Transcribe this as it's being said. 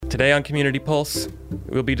Today on Community Pulse,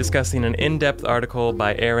 we'll be discussing an in-depth article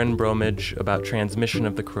by Aaron Bromage about transmission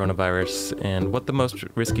of the coronavirus and what the most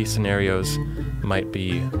risky scenarios might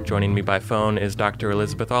be. Joining me by phone is Dr.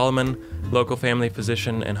 Elizabeth Alleman, local family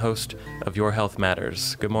physician and host of Your Health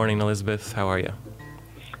Matters. Good morning, Elizabeth. How are you?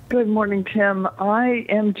 Good morning, Tim. I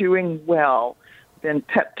am doing well. Been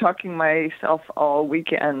pep talking myself all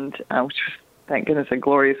weekend, which was, thank goodness, a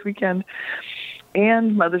glorious weekend,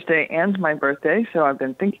 and Mother's Day and my birthday. So I've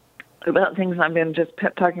been thinking about things, and I've been just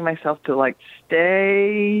pep talking myself to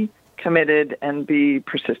tay committed and be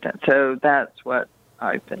persistent. So that's what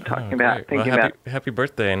I've been talking about. Thinking about. Happy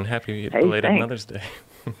birthday and happy belated Mother's Day.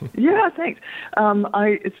 Yeah, thanks.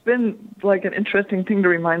 It's been like an interesting thing to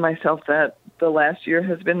remind myself that the last year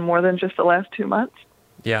has been more than just the last 2 months.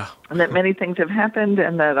 Yeah. And that many things have happened,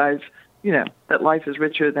 and that that life is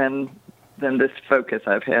richer than this focus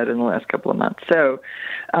I've had in the last couple of months. So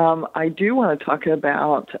I do want to talk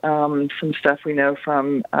about some stuff we know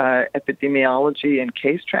from epidemiology and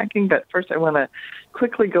case tracking. But first I want to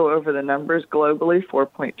quickly go over the numbers globally.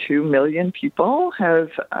 4.2 million people have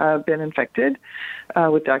been infected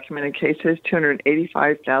with documented cases,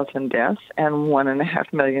 285,000 deaths, and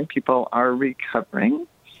 1.5 million people are recovering.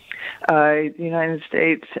 The United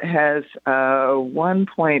States has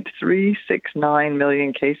 1.369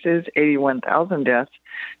 million cases, 81,000 deaths,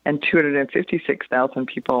 and 256,000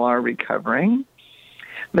 people are recovering.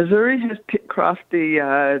 Missouri has crossed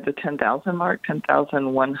the 10,000 mark,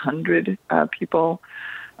 10,100 people,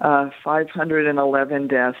 511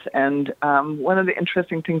 deaths. And one of the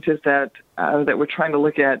interesting things is that we're trying to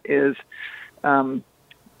look at is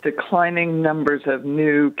declining numbers of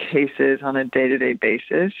new cases on a day-to-day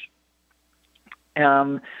basis.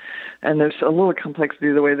 And there's a little complexity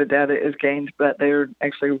to the way the data is gained, but they're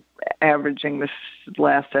actually averaging this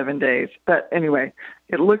last 7 days. But anyway,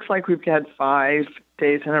 it looks like we've had 5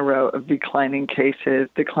 days in a row of declining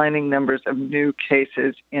numbers of new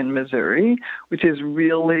cases in Missouri, which is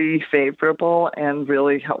really favorable and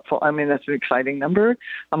really helpful. I mean, that's an exciting number.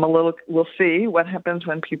 We'll see what happens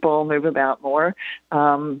when people move about more.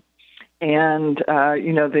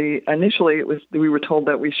 Initially we were told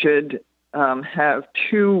that we should have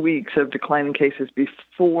 2 weeks of declining cases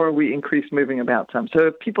before we increase moving about some. So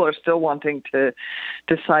if people are still wanting to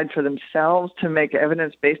decide for themselves to make an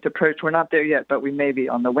evidence-based approach, we're not there yet, but we may be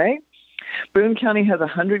on the way. Boone County has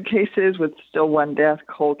 100 cases with still 1 death,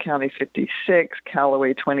 Cole County 56,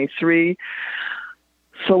 Callaway 23.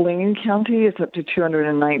 Saline County is up to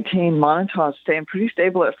 219. Montauk is staying pretty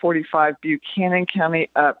stable at 45. Buchanan County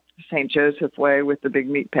up St. Joseph Way with the big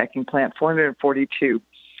meatpacking plant, 442.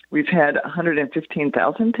 We've had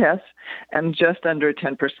 115,000 tests, and just under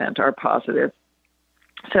 10% are positive.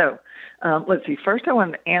 So let's see. First, I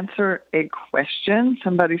want to answer a question.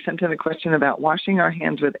 Somebody sent in a question about washing our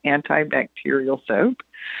hands with antibacterial soap.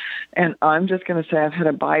 And I'm just going to say I've had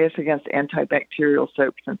a bias against antibacterial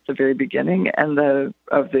soap since the very beginning and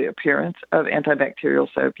of the appearance of antibacterial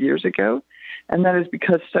soap years ago. And that is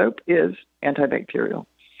because soap is antibacterial.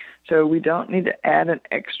 So we don't need to add an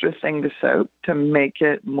extra thing to soap to make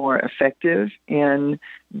it more effective in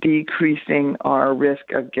decreasing our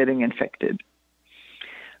risk of getting infected.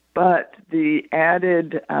 But the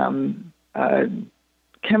added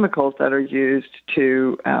chemicals that are used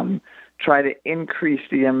to try to increase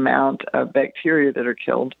the amount of bacteria that are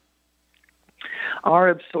killed are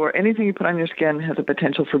absorbed. Anything you put on your skin has a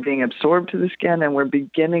potential for being absorbed to the skin, and we're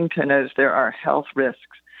beginning to notice there are health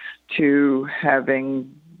risks to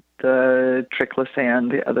having the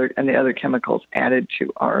triclosan, the other chemicals added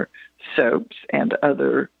to our soaps and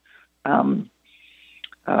other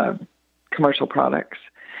commercial products,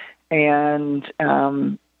 and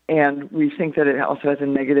we think that it also has a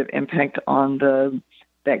negative impact on the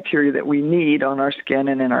bacteria that we need on our skin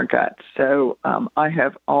and in our guts. So I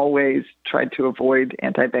have always tried to avoid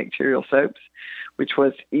antibacterial soaps, which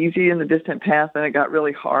was easy in the distant past, and it got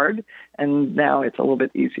really hard, and now it's a little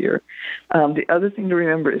bit easier. The other thing to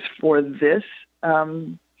remember is for this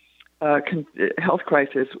health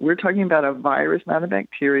crisis, we're talking about a virus, not a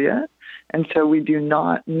bacteria, and so we do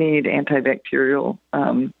not need antibacterial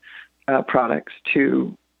products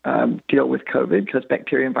to deal with COVID, because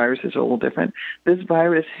bacteria and viruses are a little different. This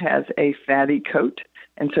virus has a fatty coat,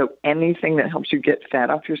 and so anything that helps you get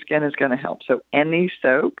fat off your skin is going to help. So any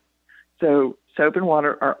soap and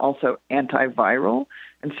water are also antiviral,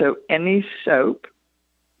 and so any soap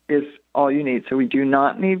is all you need. So we do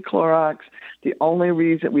not need Clorox. The only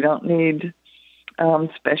reason we don't need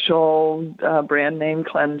special brand name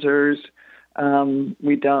cleansers,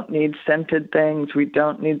 We don't need scented things. We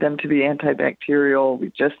don't need them to be antibacterial. We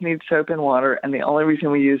just need soap and water. And the only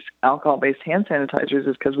reason we use alcohol-based hand sanitizers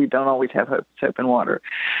is because we don't always have soap and water.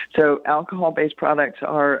 So alcohol-based products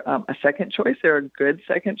are a second choice. They're a good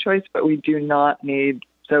second choice, but we do not need.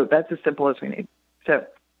 So that's as simple as we need. So,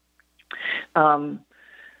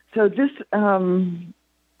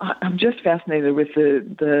 I'm just fascinated with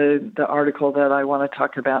the article that I want to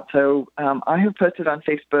talk about. So I have posted on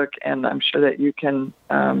Facebook, and I'm sure that you can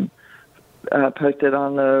post it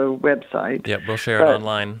on the website. Yep, we'll share it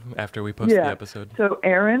online after we post the episode. So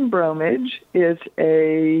Aaron Bromage is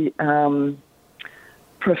a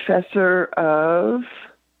professor of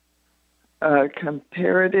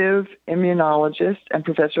comparative immunologist and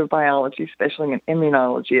professor of biology, specializing in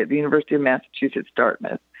immunology at the University of Massachusetts,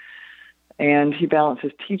 Dartmouth. And he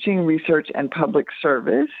balances teaching, research, and public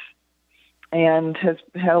service, and has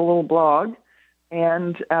had a little blog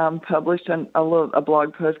and published a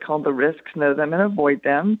blog post called "The Risks, Know Them and Avoid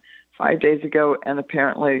Them" 5 days ago. And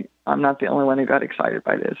apparently, I'm not the only one who got excited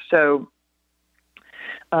by this. So,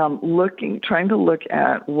 trying to look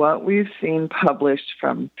at what we've seen published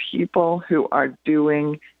from people who are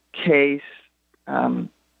doing case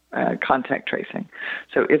contact tracing.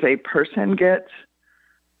 So, if a person gets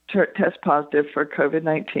test positive for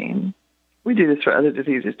COVID-19. We do this for other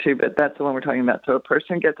diseases too, but that's the one we're talking about. So a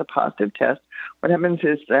person gets a positive test. What happens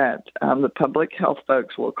is that the public health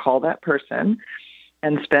folks will call that person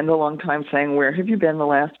and spend a long time saying, where have you been the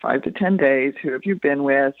last 5 to 10 days? Who have you been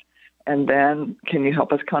with? And then can you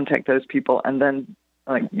help us contact those people? And then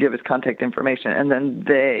give us contact information. And then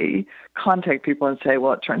they contact people and say,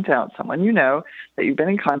 well, it turns out someone you know that you've been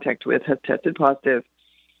in contact with has tested positive,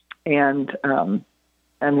 and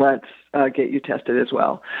let's get you tested as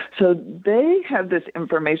well. So they have this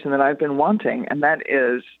information that I've been wanting, and that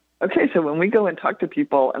is, okay, so when we go and talk to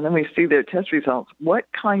people and then we see their test results, what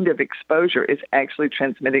kind of exposure is actually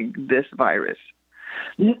transmitting this virus?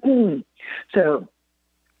 So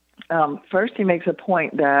first he makes a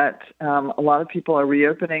point that a lot of people are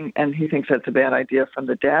reopening, and he thinks that's a bad idea from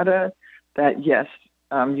the data, that yes,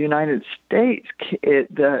 in the United States,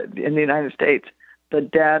 the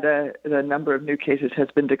data, the number of new cases has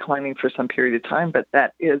been declining for some period of time, but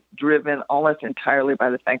that is driven almost entirely by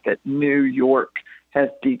the fact that New York has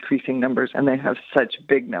decreasing numbers, and they have such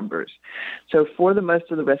big numbers. So for the most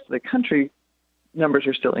of the rest of the country, numbers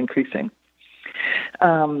are still increasing.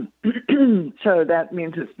 So that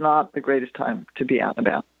means it's not the greatest time to be out and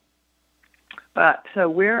about. But so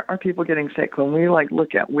where are people getting sick? When we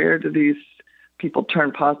look at where do these people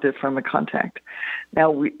turn positive from a contact.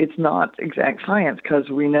 Now, it's not exact science, because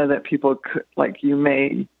we know that people could,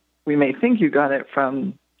 we may think you got it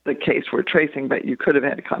from the case we're tracing, but you could have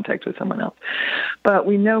had contact with someone else. But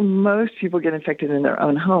we know most people get infected in their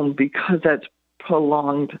own home because that's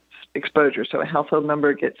prolonged exposure. So a household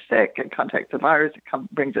member gets sick and contacts the virus, it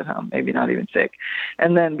brings it home, maybe not even sick.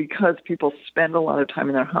 And then because people spend a lot of time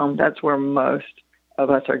in their home, that's where most of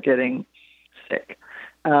us are getting sick.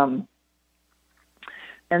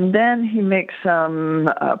 And then he makes some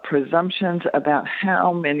presumptions about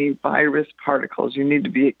how many virus particles you need to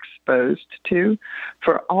be exposed to.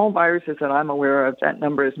 For all viruses that I'm aware of, that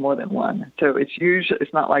number is more than one. So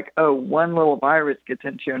it's not like, one little virus gets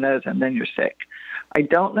into your nose and then you're sick. I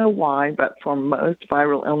don't know why, but for most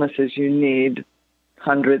viral illnesses, you need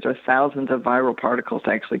hundreds or thousands of viral particles to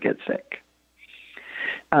actually get sick.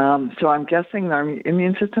 So I'm guessing our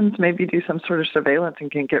immune systems maybe do some sort of surveillance and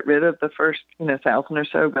can get rid of the first 1,000 or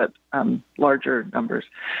so, but larger numbers.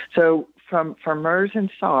 So for MERS and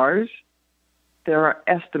SARS, there are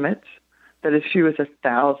estimates that as few as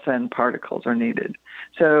 1,000 particles are needed.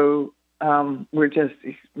 So we're just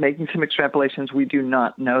making some extrapolations. We do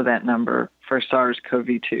not know that number for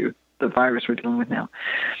SARS-CoV-2, the virus we're dealing with now.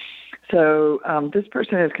 So this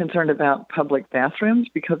person is concerned about public bathrooms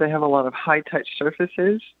because they have a lot of high-touch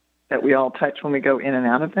surfaces that we all touch when we go in and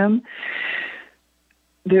out of them.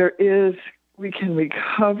 We can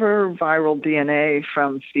recover viral DNA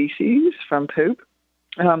from feces, from poop.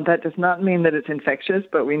 That does not mean that it's infectious,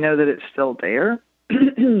 but we know that it's still there.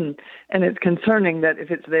 And it's concerning that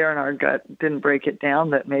if it's there in our gut, didn't break it down,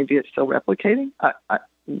 that maybe it's still replicating.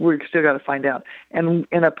 We've still got to find out. And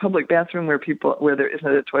in a public bathroom where there isn't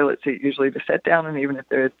a toilet seat usually to sit down, and even if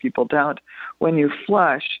there is, people don't, when you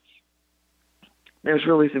flush, there's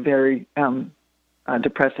really some very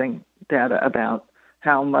depressing data about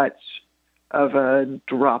how much of a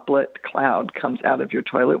droplet cloud comes out of your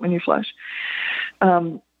toilet when you flush.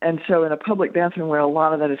 And so in a public bathroom where a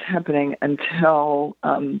lot of that is happening, until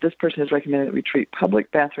this person has recommended that we treat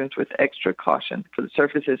public bathrooms with extra caution for the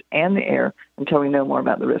surfaces and the air until we know more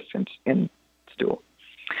about the risks in stool.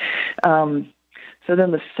 So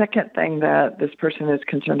then the second thing that this person is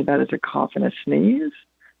concerned about is a cough and a sneeze.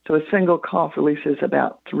 So a single cough releases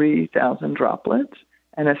about 3,000 droplets,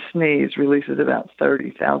 and a sneeze releases about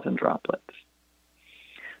 30,000 droplets.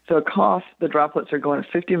 So a cough, the droplets are going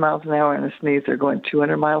 50 miles an hour, and a sneeze, they're going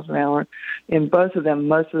 200 miles an hour. In both of them,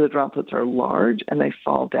 most of the droplets are large, and they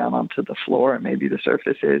fall down onto the floor, and maybe the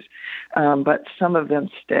surfaces, but some of them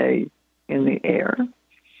stay in the air.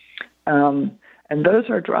 And those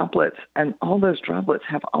are droplets, and all those droplets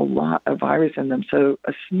have a lot of virus in them. So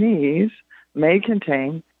a sneeze may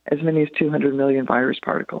contain as many as 200 million virus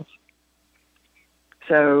particles.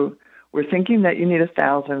 So we're thinking that you need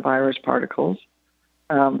 1,000 virus particles,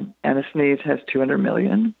 and a sneeze has 200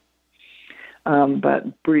 million.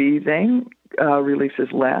 But breathing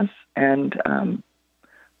releases less,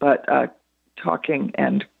 but talking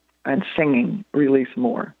and singing release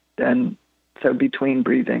more than. So between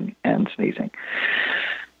breathing and sneezing.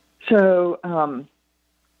 So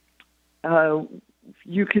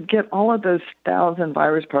you could get all of those 1,000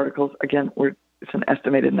 virus particles, again, it's an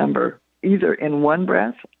estimated number, either in one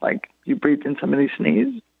breath, like you breathed in somebody's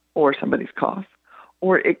sneeze or somebody's cough,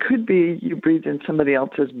 or it could be you breathed in somebody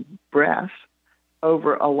else's breath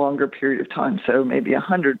over a longer period of time, so maybe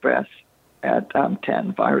 100 breaths at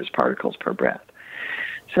 10 virus particles per breath.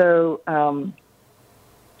 So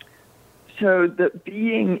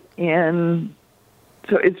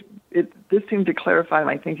this seemed to clarify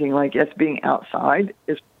my thinking. Like, yes, being outside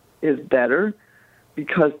is better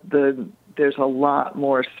because there's a lot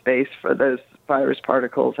more space for those virus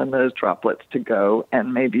particles and those droplets to go,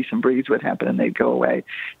 and maybe some breeze would happen and they'd go away.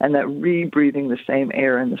 And that rebreathing the same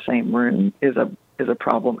air in the same room is a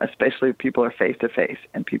problem, especially if people are face to face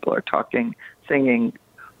and people are talking, singing,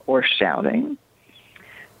 or shouting.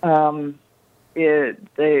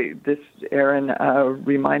 Aaron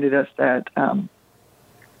reminded us that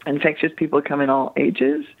infectious people come in all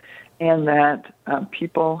ages, and that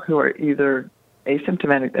people who are either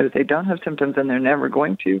asymptomatic, that is, they don't have symptoms and they're never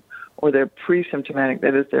going to, or they're pre-symptomatic,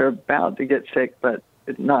 that is, they're about to get sick but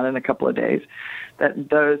not in a couple of days, that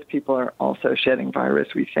those people are also shedding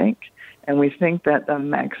virus, we think. And we think that the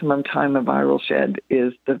maximum time of viral shed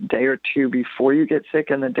is the day or two before you get sick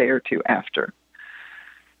and the day or two after.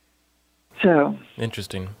 So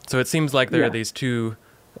interesting. So it seems like there are these two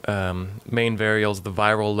main variables: the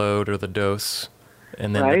viral load or the dose,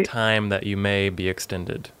 and then the time that you may be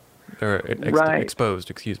exposed.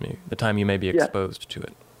 Excuse me. The time you may be exposed to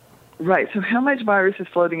it. Right. So how much virus is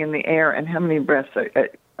floating in the air, and how many breaths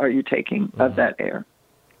are you taking of that air?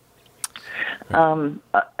 Right.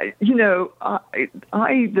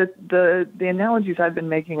 The analogies I've been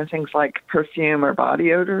making are things like perfume or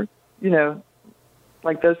body odor.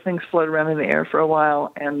 Like those things float around in the air for a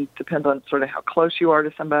while and depends on sort of how close you are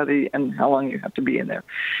to somebody and how long you have to be in there.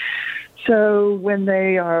 So when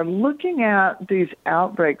they are looking at these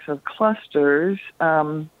outbreaks of clusters,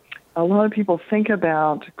 a lot of people think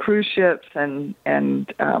about cruise ships and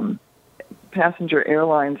passenger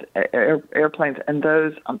airlines, airplanes, and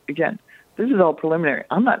those, again, this is all preliminary.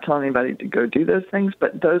 I'm not telling anybody to go do those things,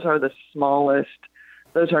 but those are the smallest,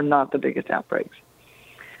 those are not the biggest outbreaks.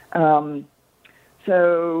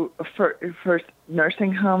 So first,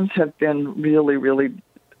 nursing homes have been really, really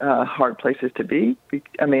hard places to be.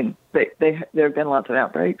 I mean, there have been lots of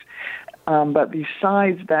outbreaks. But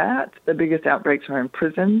besides that, the biggest outbreaks are in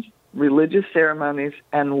prisons, religious ceremonies,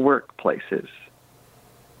 and workplaces.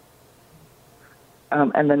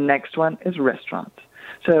 And the next one is restaurants.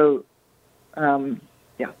 So,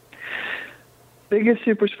 biggest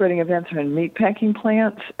super spreading events are in meatpacking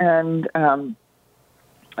plants and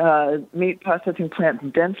meat processing plants.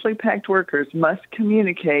 Densely packed workers must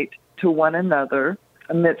communicate to one another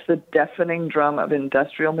amidst the deafening drum of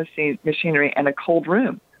industrial machinery and a cold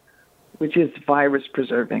room, which is virus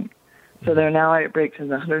preserving. So there are now outbreaks in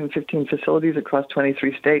 115 facilities across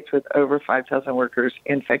 23 states with over 5,000 workers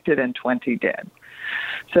infected and 20 dead.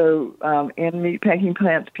 So in meatpacking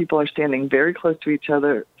plants, people are standing very close to each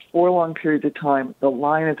other for long periods of time. The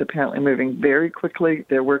line is apparently moving very quickly.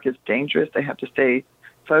 Their work is dangerous. They have to stay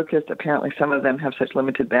focused. Apparently, some of them have such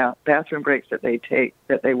limited bathroom breaks that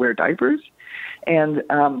they wear diapers. And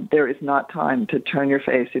there is not time to turn your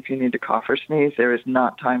face if you need to cough or sneeze. There is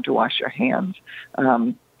not time to wash your hands.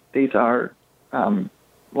 These are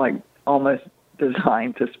like almost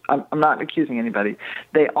designed to. I'm not accusing anybody.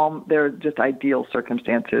 They're just ideal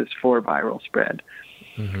circumstances for viral spread.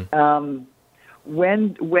 Mm-hmm.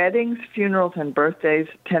 When weddings, funerals, and birthdays,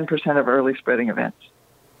 10% of early spreading events.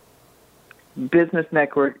 Business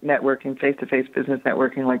networking, face-to-face business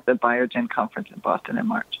networking, like the Biogen conference in Boston in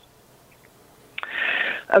March.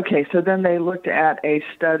 Okay, so then they looked at a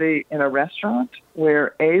study in a restaurant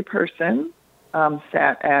where a person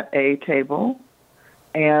sat at a table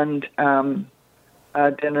and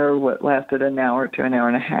dinner lasted an hour to an hour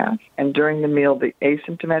and a half. And during the meal, the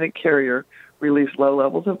asymptomatic carrier released low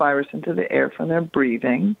levels of virus into the air from their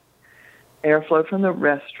breathing. Airflow from the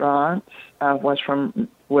restaurants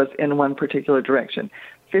was in one particular direction.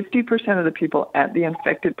 50% of the people at the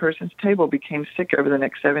infected person's table became sick over the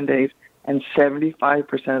next 7 days, and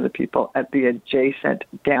 75% of the people at the adjacent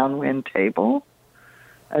downwind table,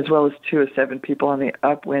 as well as 2 of 7 people on the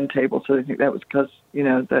upwind table. So I think that was because,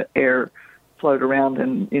 the air flowed around,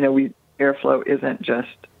 and, airflow isn't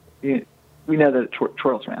just, we know that it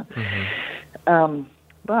twirls around. Mm-hmm.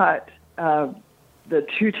 But the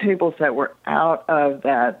 2 tables that were out of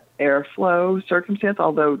that airflow circumstance,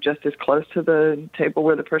 although just as close to the table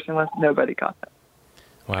where the person was, nobody got that.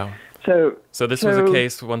 Wow. So this was a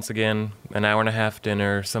case, once again, an hour and a half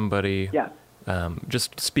dinner, somebody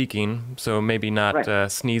just speaking, so maybe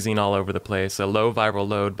not sneezing all over the place, a low viral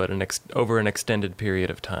load, but over an extended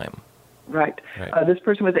period of time. Right. This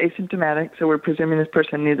person was asymptomatic, so we're presuming this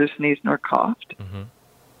person neither sneezed nor coughed. Mm-hmm.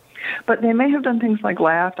 But they may have done things like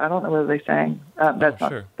laughed. I don't know whether they sang. That's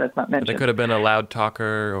not mentioned. They could have been a loud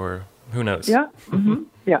talker, or who knows? Yeah. Mm-hmm.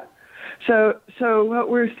 Yeah. So what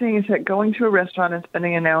we're seeing is that going to a restaurant and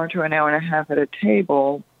spending an hour to an hour and a half at a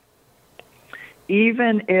table,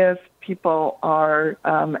 even if people are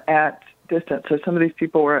at distance, so some of these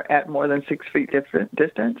people were at more than 6 feet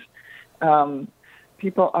distance,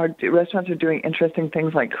 restaurants are doing interesting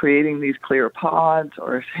things like creating these clear pods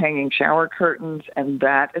or hanging shower curtains, and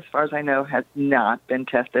that, as far as I know, has not been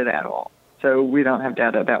tested at all. So we don't have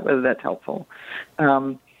data about whether that's helpful.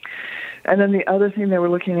 And then the other thing they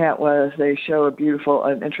were looking at was they show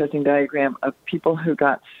an interesting diagram of people who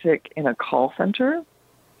got sick in a call center.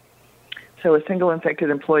 So a single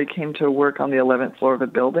infected employee came to work on the 11th floor of a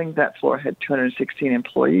building. That floor had 216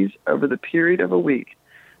 employees. Over the period of a week,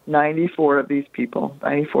 94 of these people,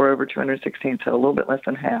 94 over 216, so a little bit less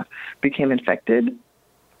than half, became infected.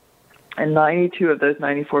 And 92 of those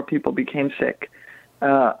 94 people became sick.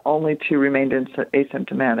 Only 2 remained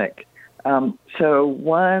asymptomatic. And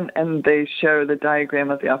they show the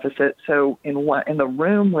diagram of the opposite. So in the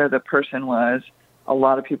room where the person was, a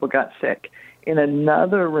lot of people got sick. In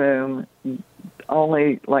another room,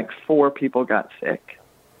 only like 4 people got sick.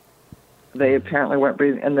 They apparently weren't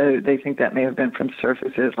breathing, and they think that may have been from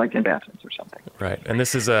surfaces like in bathrooms or something. Right. And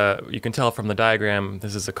this is you can tell from the diagram,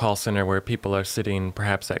 this is a call center where people are sitting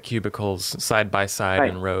perhaps at cubicles side by side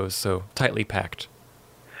in rows, so tightly packed.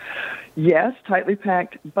 Yes, tightly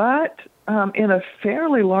packed, but in a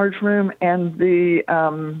fairly large room, and the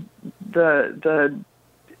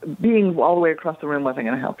being all the way across the room wasn't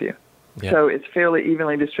going to help you. Yeah. So it's fairly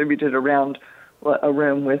evenly distributed around a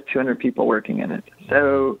room with 200 people working in it.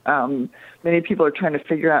 So many people are trying to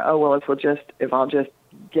figure out, if I'll just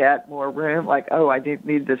get more room, I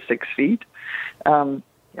need this 6 feet. Yeah.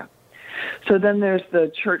 So then there's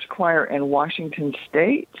the church choir in Washington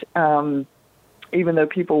State. Even though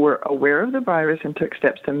people were aware of the virus and took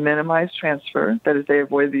steps to minimize transfer, that is, they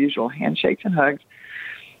avoided the usual handshakes and hugs,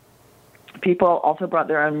 people also brought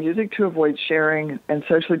their own music to avoid sharing and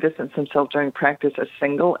socially distance themselves during practice. A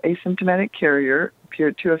single asymptomatic carrier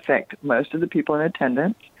appeared to affect most of the people in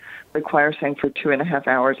attendance. The choir sang for 2.5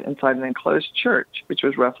 hours inside an enclosed church, which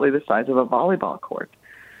was roughly the size of a volleyball court.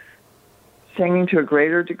 Singing to a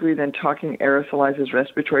greater degree than talking aerosolizes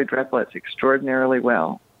respiratory droplets extraordinarily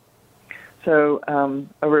well. So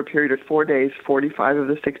over a period of 4 days, 45 of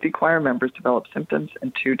the 60 choir members developed symptoms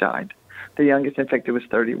and 2 died. The youngest infected was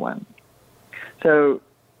 31. So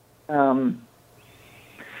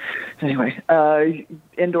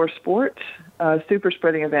indoor sports, a super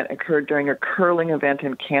spreading event occurred during a curling event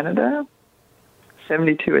in Canada.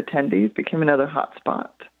 72 attendees became another hot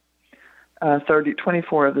spot.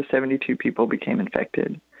 24 of the 72 people became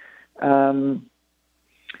infected.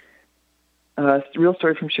 Real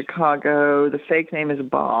story from Chicago. The fake name is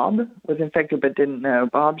Bob, was infected but didn't know.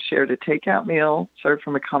 Bob shared a takeout meal served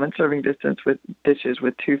from a common serving distance with dishes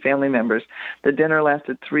with 2 family members. The dinner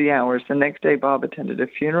lasted 3 hours. The next day, Bob attended a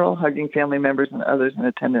funeral, hugging family members and others in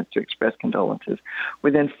attendance to express condolences.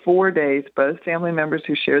 Within 4 days, both family members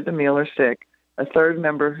who shared the meal are sick. A third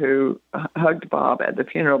member who hugged Bob at the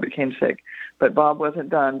funeral became sick. But Bob wasn't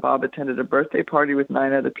done. Bob attended a birthday party with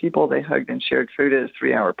 9 other people. They hugged and shared food at a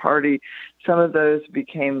 3-hour party. Some of those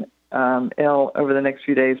became ill over the next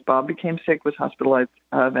few days. Bob became sick, was hospitalized,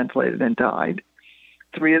 ventilated, and died.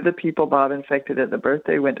 3 of the people Bob infected at the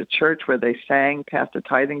birthday went to church where they sang, passed a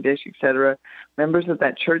tithing dish, etc. Members of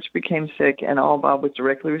that church became sick, and all Bob was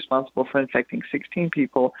directly responsible for infecting 16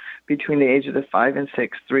 people between the ages of 5 and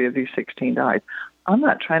 6. 3 of these 16 died. I'm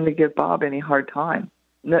not trying to give Bob any hard time.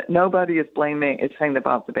 Nobody is blaming, it's saying that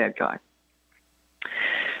Bob's a bad guy.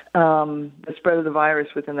 The spread of the virus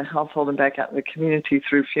within the household and back out in the community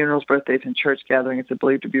through funerals, birthdays, and church gatherings is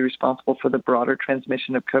believed to be responsible for the broader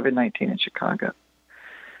transmission of COVID-19 in Chicago.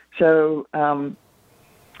 So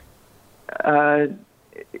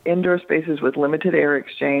indoor spaces with limited air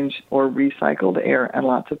exchange or recycled air and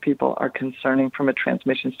lots of people are concerning from a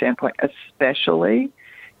transmission standpoint, especially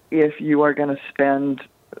if you are going to spend,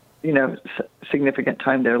 significant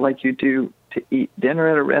time there like you do to eat dinner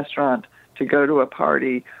at a restaurant, to go to a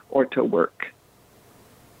party, or to work.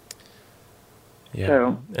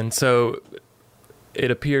 Yeah. So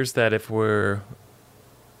it appears that if we're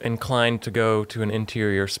inclined to go to an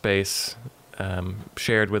interior space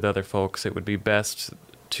shared with other folks, it would be best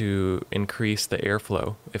to increase the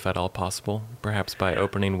airflow, if at all possible, perhaps by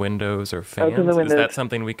opening windows or fans. Open the windows. Is that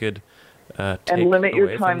something we could take and limit your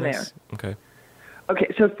away time from this? there?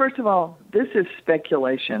 Okay, so first of all, this is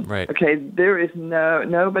speculation. Right. Okay, there is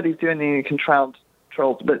nobody's doing any controls,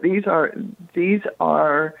 but these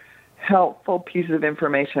are helpful pieces of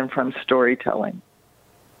information from storytelling.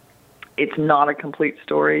 It's not a complete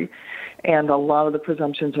story, and a lot of the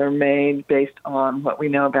presumptions are made based on what we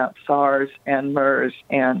know about SARS and MERS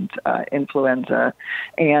and influenza,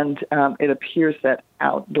 and it appears that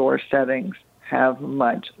outdoor settings have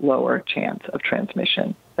much lower chance of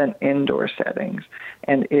transmission than indoor settings.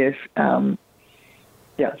 And if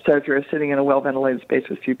you're sitting in a well-ventilated space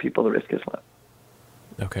with few people, the risk is low.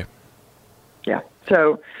 Okay. Yeah.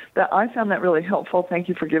 So I found that really helpful. Thank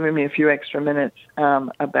you for giving me a few extra minutes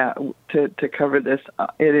to cover this.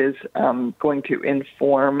 It is going to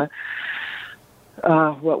inform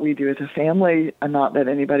what we do as a family. Not that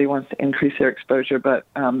anybody wants to increase their exposure, but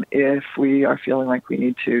if we are feeling like we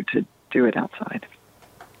need to do it outside.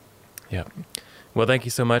 Yeah. Well, thank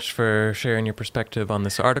you so much for sharing your perspective on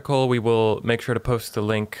this article. We will make sure to post the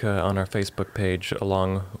link on our Facebook page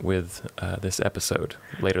along with this episode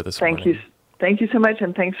later this morning. Thank you so much,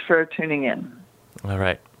 and thanks for tuning in. All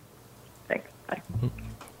right. Thanks. Bye.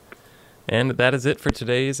 And that is it for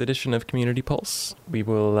today's edition of Community Pulse. We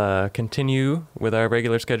will continue with our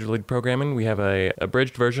regular scheduled programming. We have a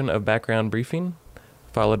abridged version of Background Briefing,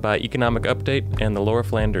 followed by Economic Update and the Laura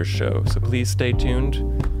Flanders Show. So please stay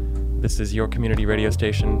tuned. This is your community radio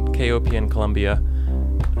station, KOPN Columbia.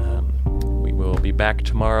 We will be back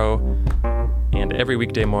tomorrow and every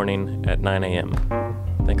weekday morning at 9 a.m.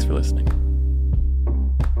 Thanks for listening.